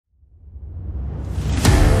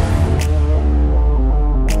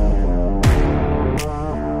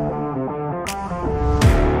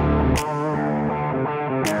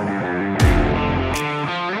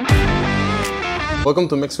welcome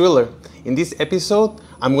to Mix Wheeler. In this episode,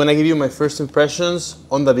 I'm gonna give you my first impressions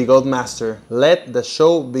on the Begode Master. Let the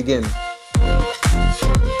show begin.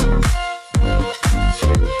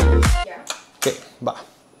 Okay, bye.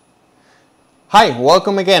 Hi,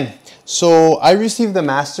 welcome again. So I received the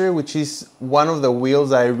Master, which is one of the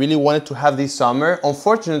wheels I really wanted to have this summer.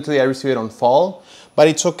 Unfortunately, I received it on fall, but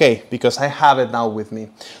it's okay because I have it now with me.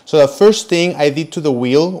 So the first thing I did to the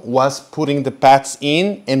wheel was putting the pads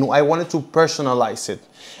in, and I wanted to personalize it.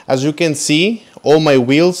 As you can see, all my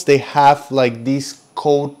wheels, they have like this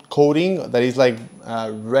coating that is like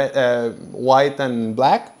white and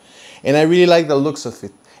black, and I really like the looks of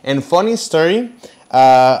it. And funny story,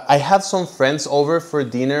 I had some friends over for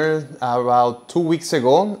dinner about 2 weeks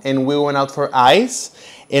ago, and we went out for ice,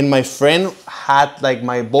 and my friend had like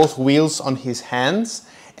my both wheels on his hands,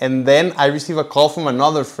 and then I received a call from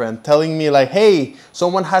another friend telling me like, hey,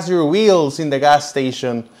 someone has your wheels in the gas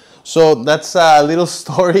station. So that's a little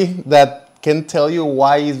story that can tell you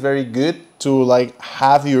why it's very good to like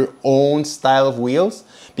have your own style of wheels,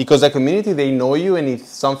 because the community, they know you, and if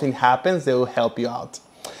something happens, they will help you out.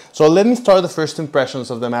 So let me start the first impressions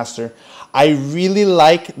of the Master. I really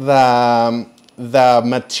like the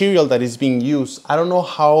material that is being used. I don't know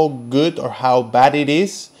how good or how bad it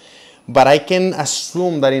is, but I can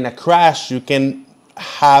assume that in a crash you can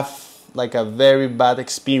have like a very bad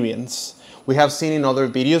experience. We have seen in other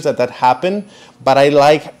videos that happened, but I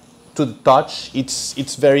like to touch.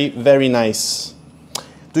 It's very, very nice.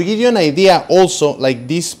 To give you an idea also, like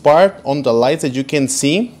this part on the lights that you can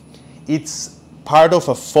see, it's part of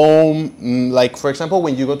a foam, like for example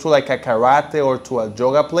when you go to like a karate or to a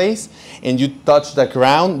yoga place and you touch the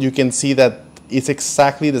ground, you can see that it's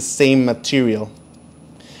exactly the same material.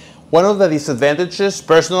 One of the disadvantages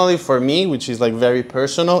personally for me, which is like very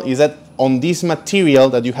personal, is that on this material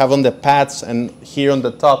that you have on the pads and here on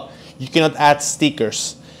the top, you cannot add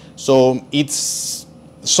stickers. So it's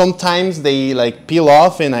sometimes they like peel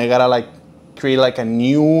off, and I gotta like create like a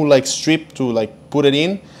new like strip to like put it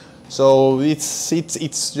in. So it's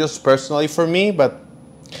just personally for me, but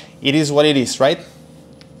it is what it is, right?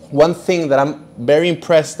 One thing that I'm very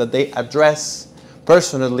impressed that they address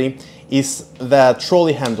personally is the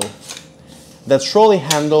trolley handle. The trolley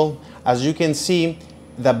handle, as you can see,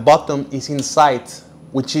 the bottom is inside,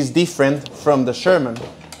 which is different from the Sherman.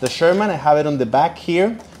 The Sherman, I have it on the back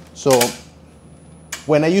here. So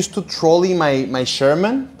when I used to trolley my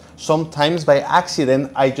Sherman, sometimes by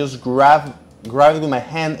accident, I just grab it with my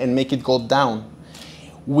hand and make it go down.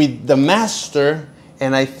 With the Master,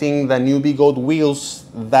 and I think the new Begode wheels,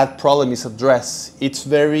 that problem is addressed. It's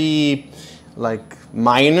very like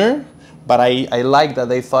minor, but I like that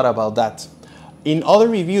they thought about that. In other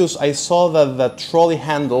reviews, I saw that the trolley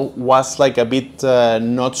handle was like a bit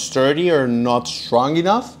not sturdy or not strong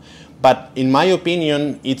enough, but in my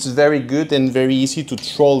opinion, it's very good and very easy to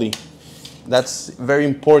trolley. That's very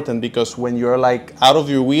important, because when you're like out of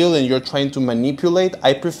your wheel and you're trying to manipulate,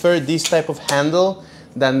 I prefer this type of handle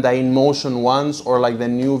than the inmotion ones, or like the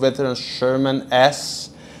new veteran Sherman S.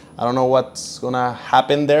 I don't know what's gonna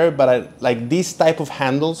happen there, but like these type of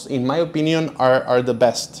handles, in my opinion, are the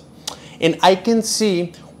best. And I can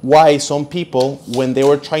see why some people, when they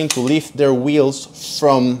were trying to lift their wheels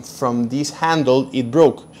from this handle, it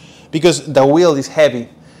broke, because the wheel is heavy.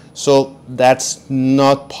 So that's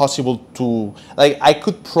not possible to, like, I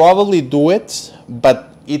could probably do it,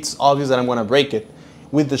 but it's obvious that I'm gonna break it.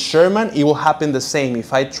 With the Sherman, it will happen the same.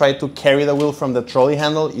 If I try to carry the wheel from the trolley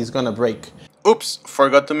handle, it's gonna break. Oops,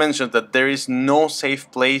 forgot to mention that there is no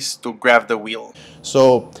safe place to grab the wheel.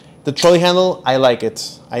 So the trolley handle, I like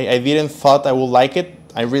it. I didn't thought I would like it.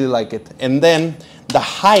 I really like it. And then the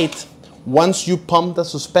height, once you pump the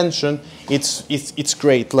suspension, it's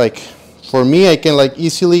great. Like, for me, I can like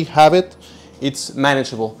easily have it. It's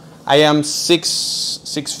manageable. I am 6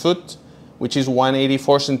 foot, which is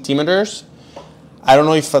 184 centimeters. I don't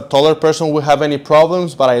know if a taller person will have any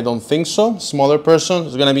problems, but I don't think so. Smaller person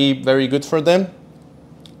is gonna be very good for them.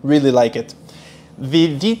 Really like it.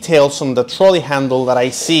 The details on the trolley handle that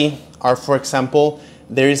I see are, for example,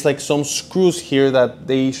 there is like some screws here that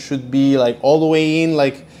they should be like all the way in.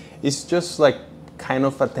 Like, it's just like kind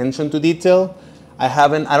of attention to detail. I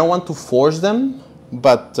don't want to force them,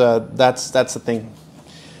 but that's the thing.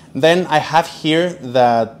 Then I have here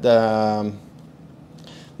the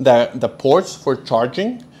ports for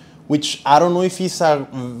charging, which I don't know if it's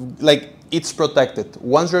it's protected.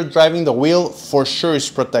 Once you're driving the wheel, for sure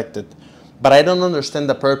it's protected. But I don't understand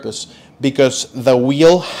the purpose, because the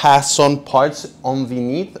wheel has some parts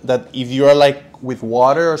underneath that if you are like with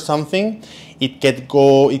water or something, it could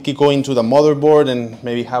go into the motherboard and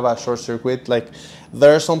maybe have a short circuit. Like,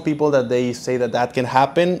 There are some people that they say that that can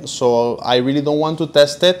happen, so I really don't want to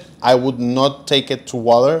test it. I would not take it to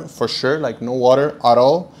water for sure, like no water at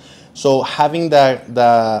all. So having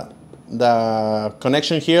the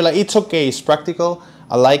connection here, like it's okay, it's practical,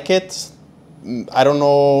 I like it. I don't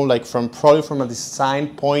know, like probably from a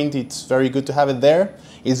design point, it's very good to have it there.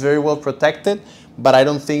 It's very well protected, but I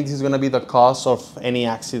don't think this is gonna be the cause of any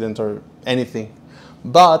accident or anything.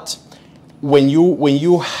 But when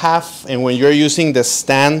you have and when you're using the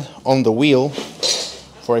stand on the wheel,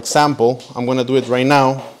 for example, I'm gonna do it right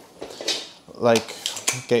now. Like,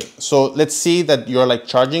 okay, so let's see that you're like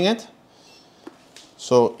charging it.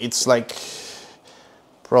 So it's like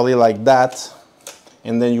probably like that,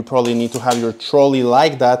 and then you probably need to have your trolley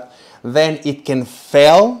like that. Then it can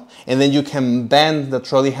fail, and then you can bend the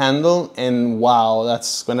trolley handle, and wow,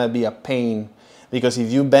 that's gonna be a pain. Because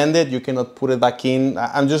if you bend it, you cannot put it back in.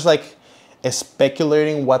 I'm just like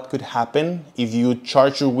speculating what could happen if you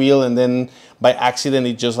charge your wheel and then by accident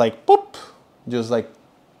it just like boop, just like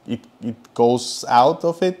it goes out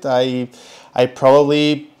of it. I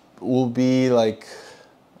probably will be like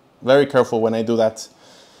very careful when I do that.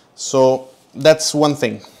 So that's one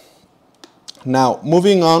thing. Now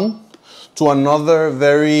moving on to another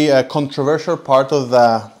very controversial part of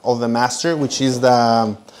the Master, which is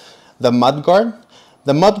the mudguard.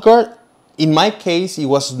 The mudguard, in my case, it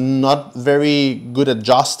was not very good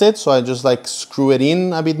adjusted, so I just like screw it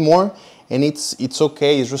in a bit more, and it's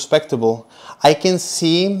okay, it's respectable. I can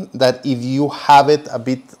see that if you have it a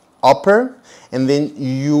bit upper and then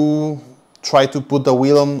you try to put the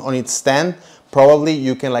wheel on its stand, probably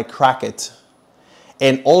you can like crack it.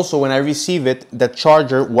 And also when I receive it, the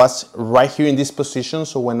charger was right here in this position,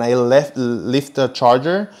 so when I lift the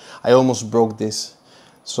charger, I almost broke this.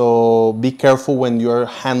 So be careful when you're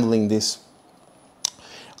handling this.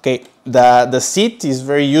 Okay, the seat is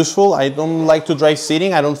very useful. I don't like to drive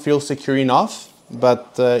sitting. I don't feel secure enough,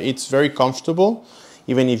 but it's very comfortable.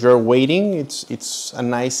 Even if you're waiting, it's a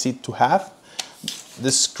nice seat to have.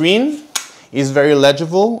 The screen is very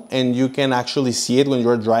legible, and you can actually see it when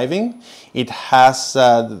you're driving. It has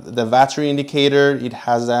the battery indicator. It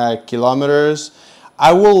has kilometers.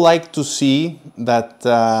 I would like to see that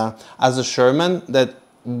as a Sherman, that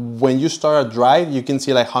when you start a drive, you can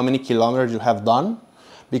see like how many kilometers you have done,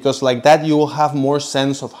 because like that you will have more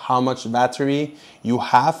sense of how much battery you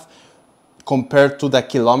have compared to the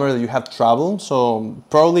kilometer that you have traveled. So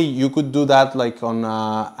probably you could do that like on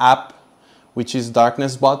an app, which is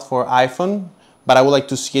ninebot for iPhone, but I would like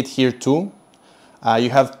to see it here too.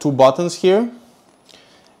 You have two buttons here,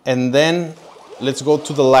 and then let's go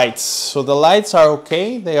to the lights. So the lights are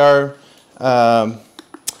okay. They are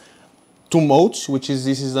two modes, which is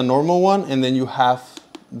this is the normal one, and then you have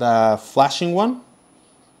the flashing one.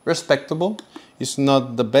 Respectable. It's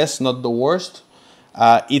not the best, not the worst.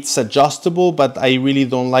 It's adjustable, but I really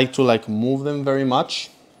don't like to like move them very much.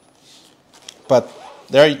 But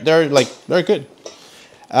they're good.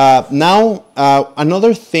 Now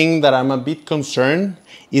another thing that I'm a bit concerned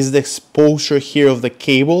is the exposure here of the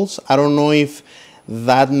cables. I don't know if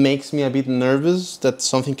that makes me a bit nervous that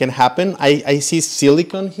something can happen. I see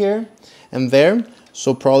silicone here and there,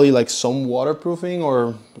 so probably like some waterproofing,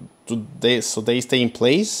 or so they stay in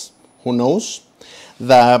place. Who knows?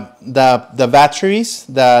 The batteries,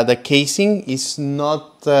 the casing is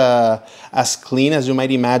not as clean as you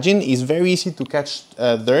might imagine. It's very easy to catch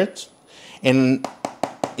dirt, and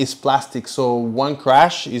it's plastic, so one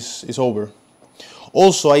crash is over.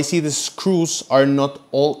 Also, I see the screws are not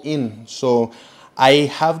all in, so I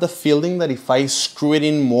have the feeling that if I screw it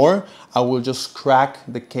in more, I will just crack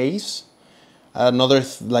the case. Another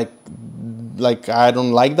like I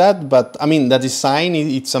don't like that, but I mean the design,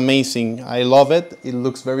 it's amazing. I love it. It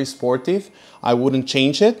looks very sportive. I wouldn't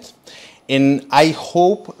change it, and I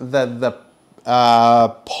hope that the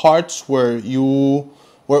parts where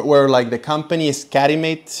like the company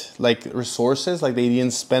escatimate like resources, like they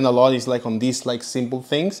didn't spend a lot, is like on these like simple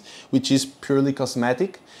things, which is purely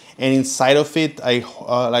cosmetic. And inside of it, I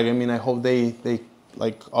hope they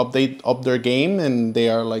like up their game, and they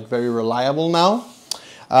are like very reliable now.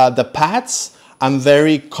 The pads, I'm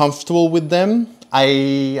very comfortable with them.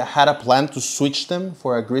 I had a plan to switch them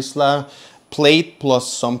for a Grisla plate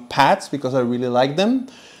plus some pads because I really like them,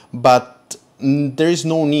 but there is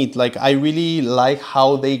no need. Like I really like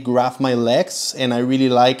how they grab my legs, and I really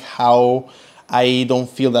like how I don't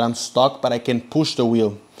feel that I'm stuck, but I can push the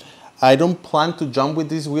wheel. I don't plan to jump with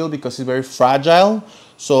this wheel because it's very fragile.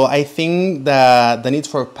 So I think the need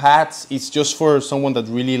for pads is just for someone that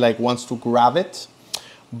really like wants to grab it.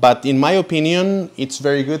 But in my opinion, it's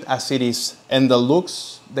very good as it is. And the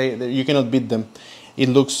looks, you cannot beat them. It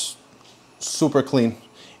looks super clean.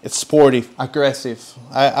 It's sporty, aggressive.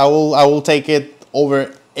 I will take it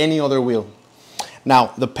over any other wheel.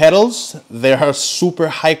 Now the pedals, they are super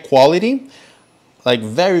high quality, like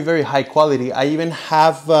very, very high quality. I even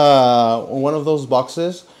have one of those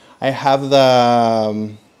boxes. I have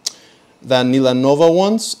the Nilanova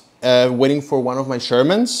ones, waiting for one of my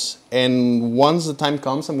Shermans. And once the time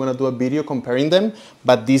comes, I'm gonna do a video comparing them.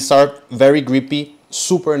 But these are very grippy,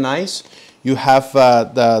 super nice. You have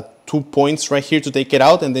the 2 points right here to take it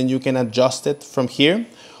out, and then you can adjust it from here.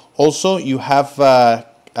 Also, you have the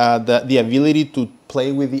ability to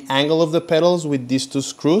play with the angle of the pedals with these 2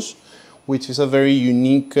 screws, which is a very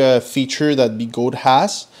unique feature that Begode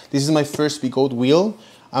has. This is my first Begode wheel.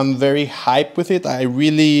 I'm very hyped with it. I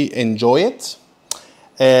really enjoy it.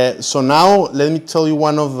 So now let me tell you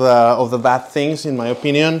one of the bad things, in my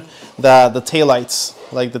opinion, the taillights.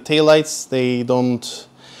 Like the taillights, they don't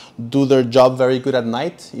do their job very good at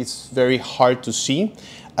night. It's very hard to see.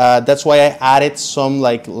 That's why I added some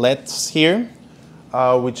like LEDs here,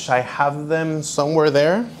 which I have them somewhere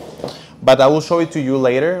there. But I will show it to you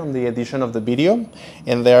later on the edition of the video.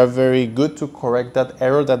 And they are very good to correct that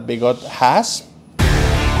error that Begode has.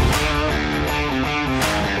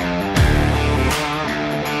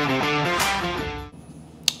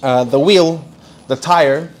 The wheel, the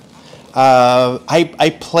tire,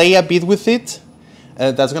 I play a bit with it.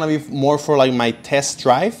 That's gonna be more for like my test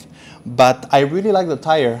drive, but I really like the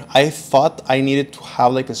tire. I thought I needed to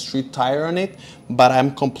have like a street tire on it, but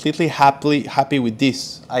I'm completely happy with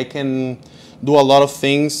this. I can do a lot of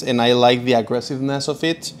things and I like the aggressiveness of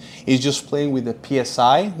it. It's just playing with the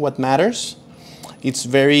PSI, what matters. It's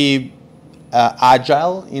very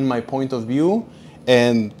agile in my point of view,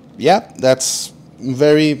 and yeah, that's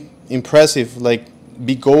very impressive. Like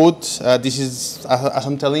Begode, this is, as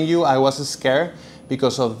I'm telling you, I was scared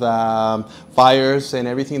because of the fires and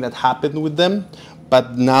everything that happened with them.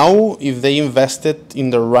 But now, if they invested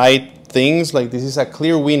in the right things, like this is a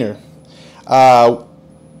clear winner. On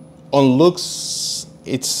looks,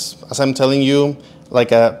 it's, as I'm telling you, like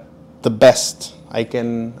the best I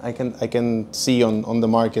can see on the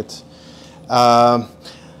market.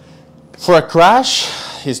 For a crash,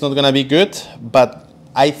 it's not gonna be good, but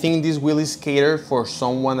I think this wheel is catered for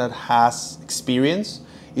someone that has experience.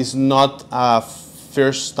 It's not a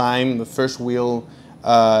first wheel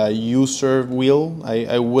user wheel.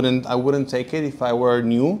 I wouldn't take it if I were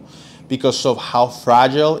new because of how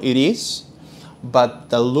fragile it is. But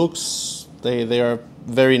the looks, they are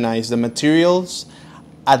very nice. The materials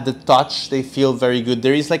at the touch, they feel very good.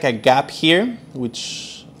 There is like a gap here,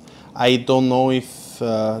 which I don't know if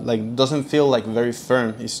like doesn't feel like very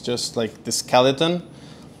firm. It's just like the skeleton.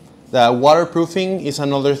 The waterproofing is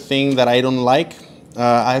another thing that I don't like.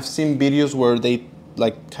 I've seen videos where they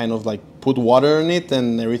like kind of like put water in it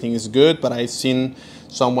and everything is good, but I've seen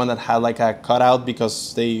someone that had like a cutout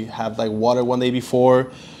because they had like water one day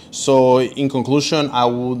before. So in conclusion, I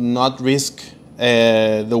would not risk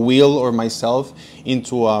the wheel or myself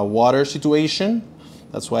into a water situation.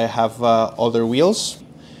 That's why I have other wheels.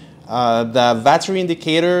 The battery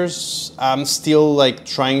indicators, I'm still like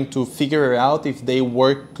trying to figure out if they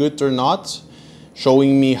work good or not,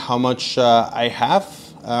 showing me how much I have.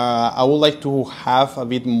 I would like to have a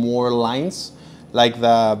bit more lines like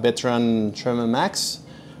the veteran Sherman MAX,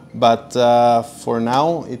 but for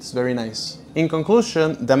now it's very nice. In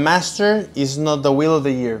conclusion, the Master is not the wheel of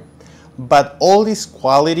the year, but all these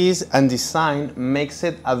qualities and design makes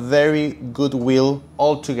it a very good wheel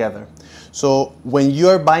altogether. So when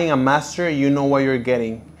you're buying a Master, you know what you're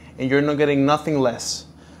getting, and you're not getting nothing less.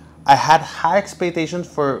 I had high expectations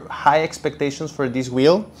for this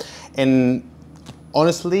wheel, and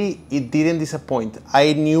honestly, it didn't disappoint.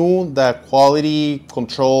 I knew the quality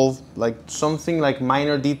control, like something like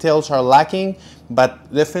minor details are lacking,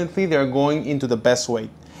 but definitely they're going into the best way.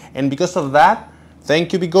 And because of that,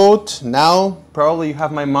 thank you, Begode. Now, probably you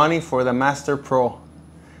have my money for the Master Pro.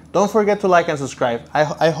 Don't forget to like and subscribe.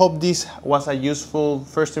 I hope this was a useful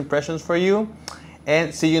first impressions for you,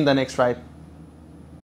 and see you in the next ride.